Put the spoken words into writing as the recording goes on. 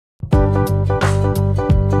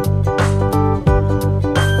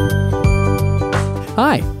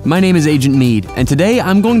Hi, my name is Agent Meade, and today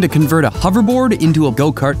I'm going to convert a hoverboard into a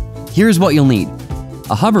go-kart. Here's what you'll need: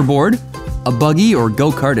 a hoverboard, a buggy or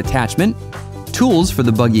go-kart attachment, tools for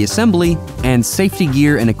the buggy assembly, and safety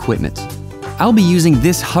gear and equipment. I'll be using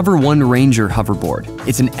this Hover-1 Ranger hoverboard.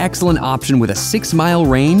 It's an excellent option with a 6-mile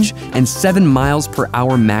range and 7 miles per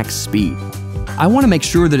hour max speed. I want to make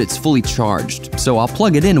sure that it's fully charged, so I'll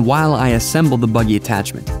plug it in while I assemble the buggy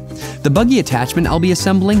attachment. The buggy attachment I'll be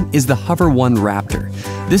assembling is the Hover-1 Raptor.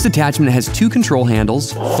 This attachment has 2 control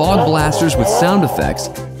handles, fog blasters with sound effects,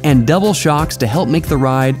 and double shocks to help make the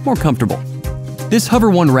ride more comfortable. This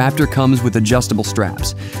Hover-1 Raptor comes with adjustable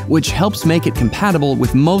straps, which helps make it compatible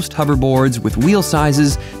with most hoverboards with wheel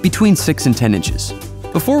sizes between 6 and 10 inches.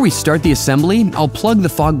 Before we start the assembly, I'll plug the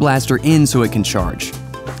fog blaster in so it can charge.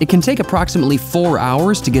 It can take approximately 4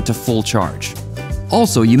 hours to get to full charge.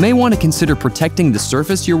 Also, you may want to consider protecting the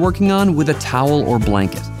surface you're working on with a towel or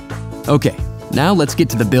blanket. Okay, now let's get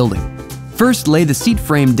to the building. First, lay the seat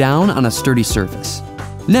frame down on a sturdy surface.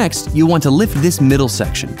 Next, you'll want to lift this middle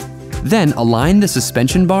section. Then align the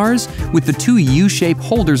suspension bars with the 2 U-shaped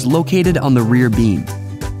holders located on the rear beam.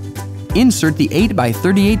 Insert the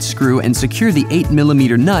 8x38 screw and secure the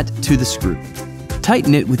 8mm nut to the screw.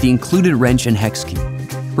 Tighten it with the included wrench and hex key.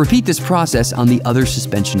 Repeat this process on the other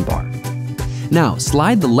suspension bar. Now,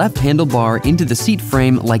 slide the left handlebar into the seat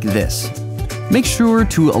frame like this. Make sure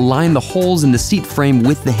to align the holes in the seat frame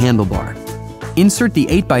with the handlebar. Insert the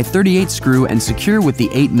 8x38 screw and secure with the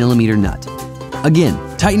 8mm nut. Again,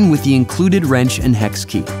 tighten with the included wrench and hex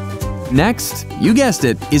key. Next, you guessed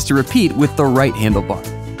it, is to repeat with the right handlebar.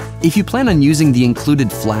 If you plan on using the included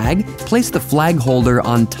flag, place the flag holder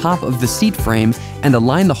on top of the seat frame and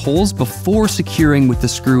align the holes before securing with the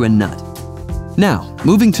screw and nut. Now,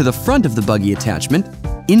 moving to the front of the buggy attachment,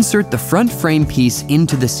 insert the front frame piece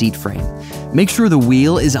into the seat frame. Make sure the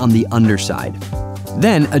wheel is on the underside.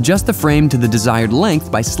 Then, adjust the frame to the desired length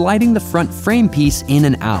by sliding the front frame piece in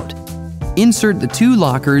and out. Insert the 2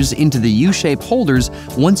 lockers into the U-shaped holders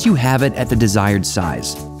once you have it at the desired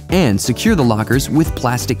size, and secure the lockers with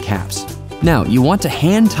plastic caps. Now, you want to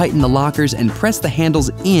hand tighten the lockers and press the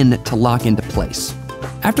handles in to lock into place.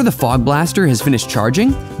 After the fog blaster has finished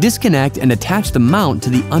charging, disconnect and attach the mount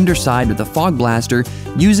to the underside of the fog blaster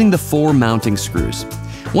using the 4 mounting screws.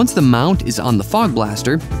 Once the mount is on the fog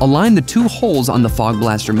blaster, align the 2 holes on the fog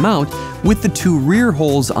blaster mount with the 2 rear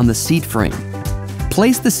holes on the seat frame.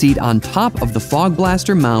 Place the seat on top of the fog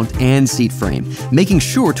blaster mount and seat frame, making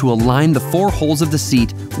sure to align the 4 holes of the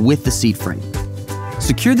seat with the seat frame.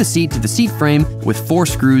 Secure the seat to the seat frame with 4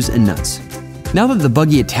 screws and nuts. Now that the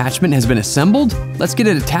buggy attachment has been assembled, let's get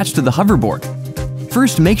it attached to the hoverboard.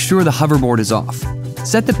 First, make sure the hoverboard is off.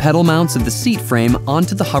 Set the pedal mounts of the seat frame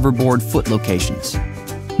onto the hoverboard foot locations.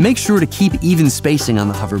 Make sure to keep even spacing on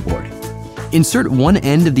the hoverboard. Insert one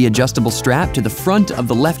end of the adjustable strap to the front of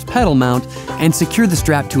the left pedal mount and secure the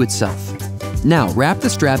strap to itself. Now, wrap the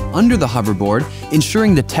strap under the hoverboard,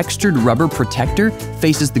 ensuring the textured rubber protector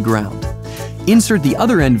faces the ground. Insert the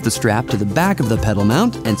other end of the strap to the back of the pedal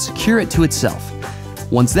mount and secure it to itself.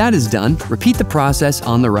 Once that is done, repeat the process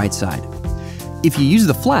on the right side. If you use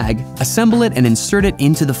the flag, assemble it and insert it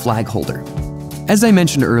into the flag holder. As I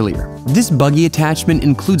mentioned earlier, this buggy attachment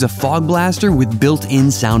includes a fog blaster with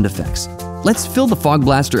built-in sound effects. Let's fill the fog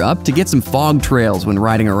blaster up to get some fog trails when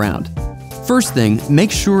riding around. First thing,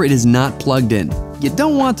 make sure it is not plugged in. You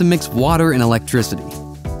don't want to mix water and electricity.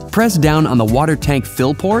 Press down on the water tank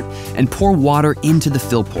fill port and pour water into the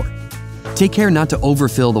fill port. Take care not to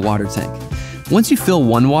overfill the water tank. Once you fill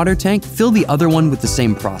one water tank, fill the other one with the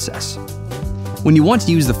same process. When you want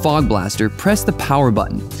to use the fog blaster, press the power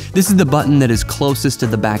button. This is the button that is closest to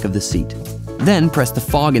the back of the seat. Then press the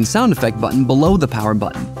fog and sound effect button below the power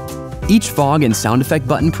button. Each fog and sound effect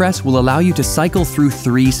button press will allow you to cycle through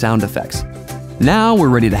 3 sound effects. Now we're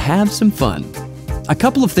ready to have some fun. A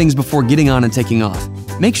couple of things before getting on and taking off.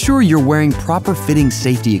 Make sure you're wearing proper fitting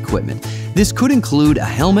safety equipment. This could include a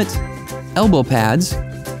helmet, elbow pads,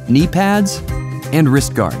 knee pads, and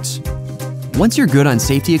wrist guards. Once you're good on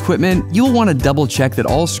safety equipment, you'll want to double check that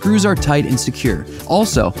all screws are tight and secure.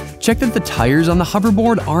 Also, check that the tires on the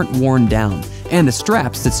hoverboard aren't worn down, and the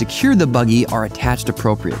straps that secure the buggy are attached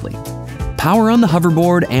appropriately. Power on the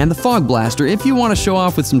hoverboard and the fog blaster if you want to show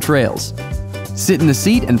off with some trails. Sit in the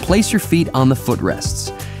seat and place your feet on the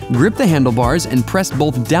footrests. Grip the handlebars and press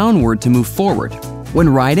both downward to move forward. When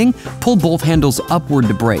riding, pull both handles upward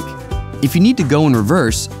to brake. If you need to go in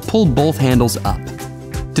reverse, pull both handles up.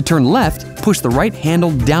 To turn left, push the right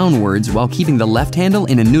handle downwards while keeping the left handle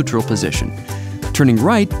in a neutral position. Turning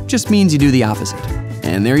right just means you do the opposite.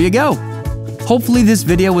 And there you go! Hopefully this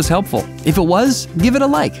video was helpful. If it was, give it a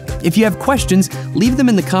like. If you have questions, leave them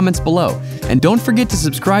in the comments below. And don't forget to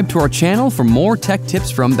subscribe to our channel for more tech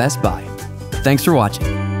tips from Best Buy. Thanks for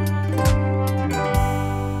watching.